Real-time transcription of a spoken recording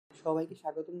সবাইকে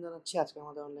স্বাগতম জানাচ্ছি আজকে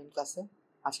আমাদের অনলাইন ক্লাসে।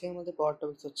 আজকে আমাদের পড়ার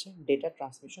টপিক হচ্ছে ডেটা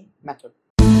ট্রান্সমিশন মেথড।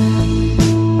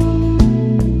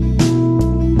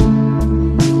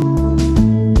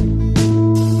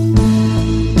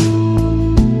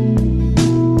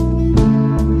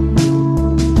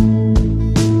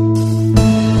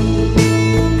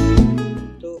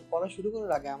 তো পড়া শুরু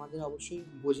করার আগে আমাদের অবশ্যই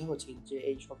বোঝা উচিত যে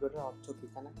এই শব্দটার অর্থ কী।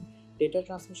 না, ডেটা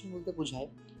ট্রান্সমিশন বলতে বোঝায়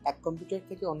এক কম্পিউটার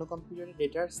থেকে অন্য কম্পিউটারে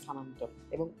ডেটার স্থানান্তর,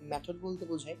 এবং মেথড বলতে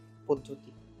বোঝায় পদ্ধতি।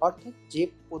 অর্থাৎ যে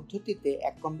পদ্ধতিতে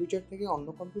এক কম্পিউটার থেকে অন্য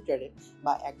কম্পিউটারে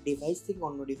বা এক ডিভাইস থেকে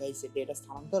অন্য ডিভাইসে ডেটা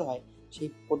স্থানান্তর হয়, সেই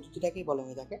পদ্ধতিটাকেই বলা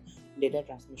হয়ে থাকে ডেটা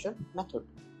ট্রান্সমিশন মেথড।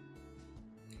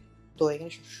 তো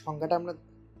এখানে সংজ্ঞাটা আমরা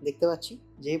দেখতে পাচ্ছি,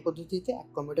 যে পদ্ধতিতে এক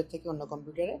কম্পিউটার থেকে অন্য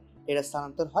কম্পিউটারে ডেটা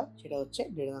স্থানান্তর হয় সেটা হচ্ছে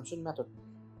ডেটা ট্রান্সমিশন মেথড।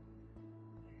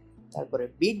 তারপরে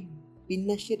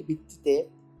বিন্যাসের ভিত্তিতে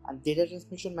ডেটা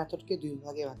ট্রান্সমিশন মেথডকে দুই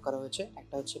ভাগে ভাগ করা হয়েছে।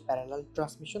 একটা হচ্ছে প্যারালাল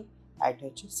ট্রান্সমিশন, আর একটা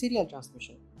হচ্ছে সিরিয়াল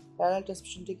ট্রান্সমিশন। প্যারালাল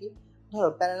ট্রান্সমিশনটা কি? ধরো,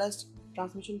 প্যারালাল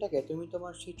ট্রান্সমিশনটাকে তুমি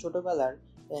তোমার সেই ছোটোবেলার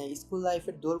স্কুল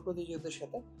লাইফের দৌড় প্রতিযোগিতার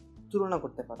সাথে তুলনা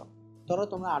করতে পারো। ধরো,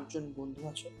 তোমরা 8 জন বন্ধু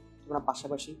আছো, তোমরা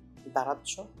পাশাপাশি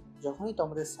দাঁড়াচ্ছ। যখনই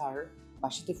তোমাদের স্যার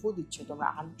বাঁশিতে ফু দিচ্ছে, তোমরা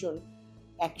 8 জন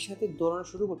একসাথে দৌড়ানো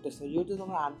শুরু করতেছো। যেহেতু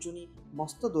তোমরা 8 জনই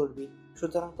মস্ত দৌড়বি,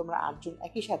 সুতরাং তোমরা 8 জন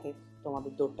একই সাথে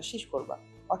তোমাদের দৌড়টা শেষ করবা।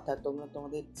 অর্থাৎ তোমরা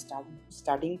তোমাদের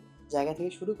স্টার্টিং জায়গা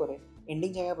থেকে শুরু করে এন্ডিং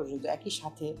জায়গা পর্যন্ত একই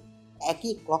সাথে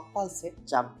একই ক্লক পালসে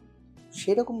যাবে।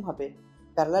 সেরকমভাবে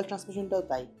প্যারালাল ট্রান্সমিশনটাও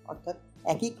তাই। অর্থাৎ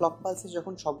একই ক্লক পালসে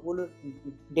যখন সবগুলো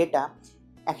ডেটা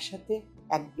একসাথে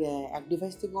এক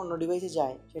ডিভাইস থেকে অন্য ডিভাইসে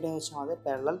যায়, সেটা হচ্ছে আমাদের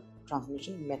parallel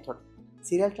transmission method.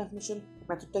 Serial transmission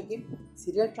মেথডটা কি?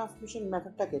 সিরিয়াল ট্রান্সমিশন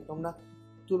মেথডটাকে তোমরা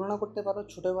তুলনা করতে পারো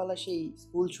ছোটোবেলা সেই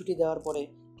স্কুল ছুটি দেওয়ার পরে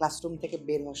ক্লাসরুম থেকে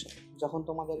বের হওয়ার সাথে। যখন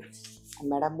তোমাদের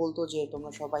ম্যাডাম বলতো যে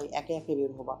তোমরা সবাই একে একে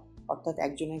বের হবা, অর্থাৎ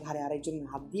একজনের ঘাড়ে আরেকজনের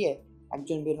হাত দিয়ে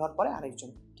একজন বের হওয়ার পরে আরেকজন।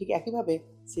 ঠিক একইভাবে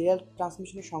সিরিয়াল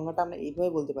ট্রান্সমিশনের সংজ্ঞাটা আমরা এইভাবে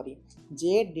বলতে পারি,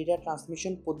 যে ডেটা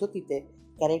ট্রান্সমিশন পদ্ধতিতে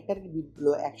ক্যারেক্টারের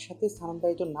বিটগুলো একসাথে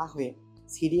স্থানান্তরিত না হয়ে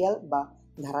সিরিয়াল বা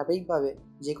ধারাবাহিকভাবে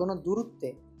যে কোনো দূরত্বে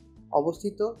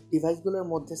অবস্থিত ডিভাইসগুলোর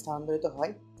মধ্যে স্থানান্তরিত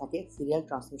হয়, তাকে সিরিয়াল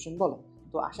ট্রান্সমিশন বলে।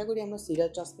 তো আশা করি আমরা সিরিয়াল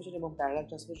ট্রান্সমিশন এবং প্যারালাল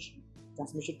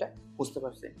ট্রান্সমিশনটা বুঝতে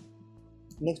পারছি।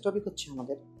 নেক্সট টপিক হচ্ছে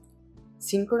আমাদের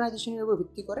সিনক্রোনাইজেশনের উপর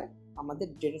ভিত্তি করে আমাদের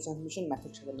ডেটা ট্রান্সমিশন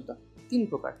মেথড সাধারণত 3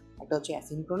 প্রকার। একটা হচ্ছে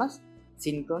অ্যাসিনক্রোনাস,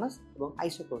 সিনক্রোনাস এবং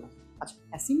আইসোক্রোনাস। আচ্ছা,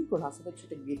 অ্যাসিনক্রোনাস এটা হচ্ছে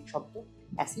একটা গ্রিক শব্দ।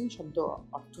 অ্যাসিন শব্দ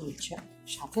অর্থ হচ্ছে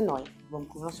সাথে নয়, এবং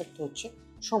ক্রোনাস অর্থ হচ্ছে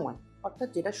সময়। অর্থাৎ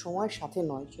যেটা সময়ের সাথে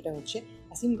নয় সেটা হচ্ছে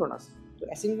অ্যাসিনক্রোনাস। তো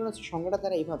অ্যাসিনক্রোনাসের সংজ্ঞাটা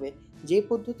তারা এইভাবে, যে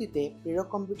পদ্ধতিতে প্রেরক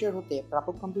কম্পিউটার হতে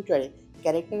প্রাপক কম্পিউটারে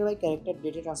character by character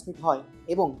data transmit হয়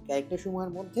এবং ক্যারেক্টার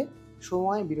সমূহের মধ্যে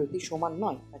সময় বিরতি সমান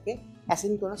নয়, তাকে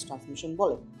অ্যাসিনক্রোনাস ট্রান্সমিশন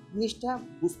বলে। জিনিসটা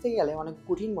বুঝতে গেলে অনেক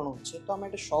কঠিন মনে হচ্ছে, তো আমরা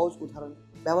একটা সহজ উদাহরণ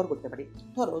ব্যবহার করতে পারি।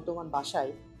 ধরো, তোমার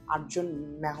বাসায় 8 জন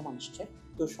মেহমান আসছে,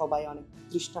 তো সবাই অনেক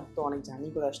তৃষ্ণার্ত, অনেক জার্নি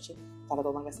করে আসছে, তারা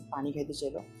তোমার কাছে পানি খাইতে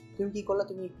চাইলো। তুমি কী করলা?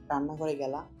 তুমি রান্নাঘরে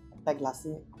গেলা, একটা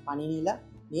গ্লাসে পানি নিলা,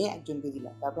 নিয়ে একজনকে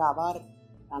দিলা, তারপর আবার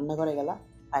রান্নাঘরে গেলা,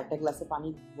 আরেকটা গ্লাসে পানি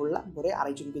ভরলা, ভরে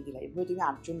আরেকজনকে দিলা। এভাবে তুমি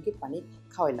 8 জনকে পানি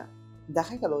খাওয়াইলা।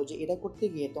 দেখা গেল যে এটা করতে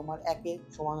গিয়ে তোমার 1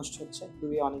 সময় নষ্ট হচ্ছে,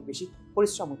 2 অনেক বেশি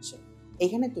পরিশ্রম হচ্ছে।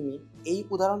 এখানে তুমি এই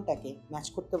উদাহরণটাকে ম্যাচ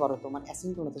করতে পারো তোমার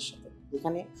অ্যাসিনক্রোনাসের সাথে,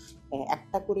 যেখানে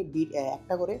একটা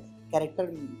করে ক্যারেক্টার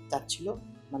যাচ্ছিল,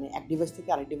 মানে এক ডিভাইস থেকে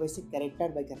আরেক ডিভাইসে ক্যারেক্টার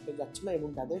বাই ক্যারেক্টার যাচ্ছিল, এবং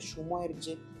তাদের সময়ের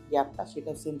যে গ্যাপটা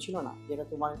সেটা সেম ছিল না, যেটা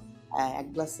তোমার এক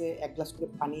গ্লাস করে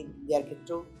পানি দেওয়ার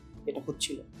ক্ষেত্রেও এটা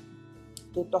হচ্ছিল।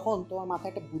 তো তখন তোমার মাথায়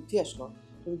একটা বুদ্ধি আসলো,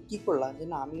 তুমি কী করলা যে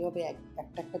না, আমি এভাবে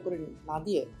একটা করে না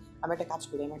দিয়ে আমি একটা কাজ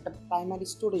করি, আমি একটা প্রাইমারি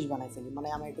স্টোরেজ বানাই ফেলি। মানে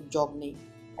আমি একটা জগ নেই,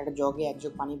 একটা জগে 1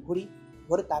 জগ পানি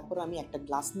ভরে তারপর আমি একটা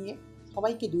গ্লাস নিয়ে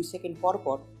সবাইকে 2 সেকেন্ড পর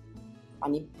পর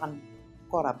পানি পান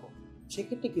করাবো।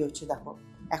 সেক্ষেত্রে কী হচ্ছে দেখো,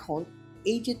 এখন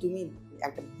এই যে তুমি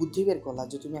একটা বুদ্ধি বের করলা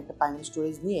যে তুমি একটা প্রাইমারি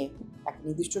স্টোরেজ নিয়ে একটা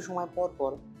নির্দিষ্ট সময় পর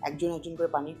পর একজন করে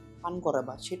পানি পান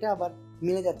করাবা, সেটা আবার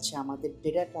মিলে যাচ্ছে আমাদের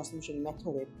ডেটা ট্রান্সমিশন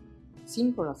মেথডের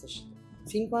সিনক্রোনাসের সাথে।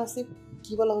 সিনক্রোনাসে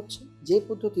কী বলা হচ্ছে? যে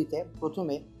পদ্ধতিতে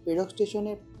প্রথমে প্রেরক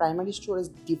স্টেশনের প্রাইমারি স্টোরেজ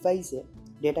ডিভাইসে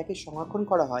ডেটাকে সংরক্ষণ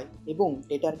করা হয় এবং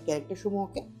ডেটার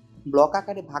ক্যারেক্টারসমূহকে ব্লক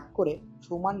আকারে ভাগ করে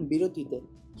সমান বিরতিতে,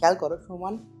 খেয়াল করো,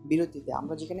 সমান বিরতিতে,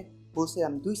 আমরা যেখানে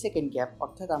বলছিলাম 2 সেকেন্ড গ্যাপ,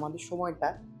 অর্থাৎ আমাদের সময়টা,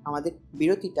 আমাদের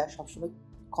বিরতিটা সবসময়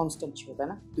কনস্ট্যান্ট ছিল, তাই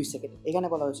না? 2 সেকেন্ড। এখানে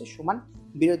বলা হয়েছে সমান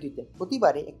বিরতিতে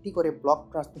প্রতিবারে একটি করে ব্লক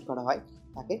ট্রান্সমিট করা হয়,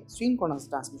 তাকে সিনক্রোনাস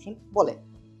ট্রান্সমিশন বলে।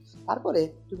 তারপরে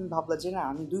তুমি ভাবলা যে না,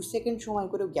 আমি 2 সেকেন্ড সময়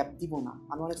করেও গ্যাপ দিব না,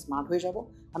 আমি অনেক স্মার্ট হয়ে যাব,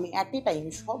 আমি অ্যাট এ টাইম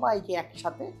সবাইকে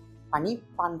একসাথে পানি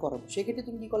পান করাবো। সেক্ষেত্রে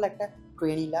তুমি কী করলে, একটা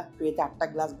ট্রে নিলা, ট্রেতে 8টা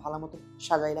গ্লাস ভালো মতো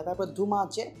সাজাইলা, তারপর ধুমা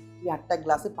আছে তুমি 8টা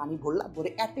গ্লাসে পানি ভরলা, ভরে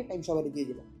অ্যাট এ টাইম সবাই দিয়ে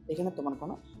দিলা। এখানে তোমার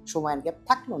কোনো সময়ের গ্যাপ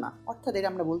থাকলো না। অর্থাৎ এটা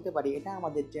আমরা বলতে পারি এটা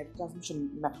আমাদের ডেটা ট্রান্সমিশন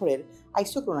মেথডের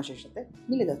আইসোক্রোনাসের সাথে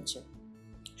মিলে যাচ্ছে।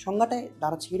 সংজ্ঞাটায়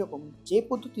দাঁড়াচ্ছে এরকম, যে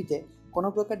পদ্ধতিতে কোনো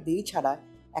প্রকার দেরি ছাড়া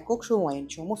একক সময়ে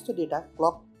সমস্ত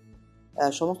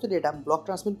ডেটা ব্লক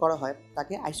ট্রান্সমিট করা হয়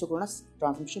তাকে আইসোক্রোনাস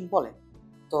ট্রান্সমিশন বলে।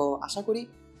 তো আশা করি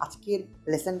আজকের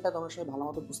লেসনটা তোমরা সবাই ভালো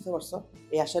মতো বুঝতে পারছো।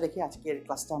 এই আশা রেখে আজকের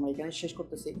ক্লাসটা আমরা এখানে শেষ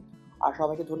করতেছি। আর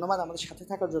সবাইকে ধন্যবাদ আমাদের সাথে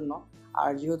থাকার জন্য।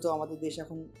 আর যেহেতু আমাদের দেশ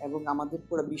এখন এবং আমাদের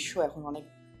পুরো বিশ্ব এখন অনেক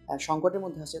সংকটের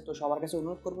মধ্যে আছে, তো সবার কাছে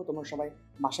অনুরোধ করবো তোমরা সবাই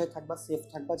বাসায় থাকবা, সেফ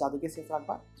থাকবা, যাদেরকে সেফ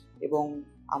রাখবা। এবং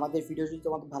আমাদের ভিডিও যদি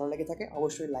তোমাদের ভালো লেগে থাকে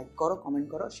অবশ্যই লাইক করো, কমেন্ট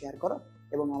করো, শেয়ার করো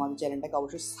এবং আমাদের চ্যানেলটাকে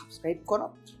অবশ্যই সাবস্ক্রাইব করো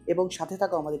এবং সাথে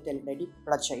থাকো আমাদের চ্যানেল আইডি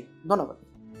রাজশাহী। ধন্যবাদ।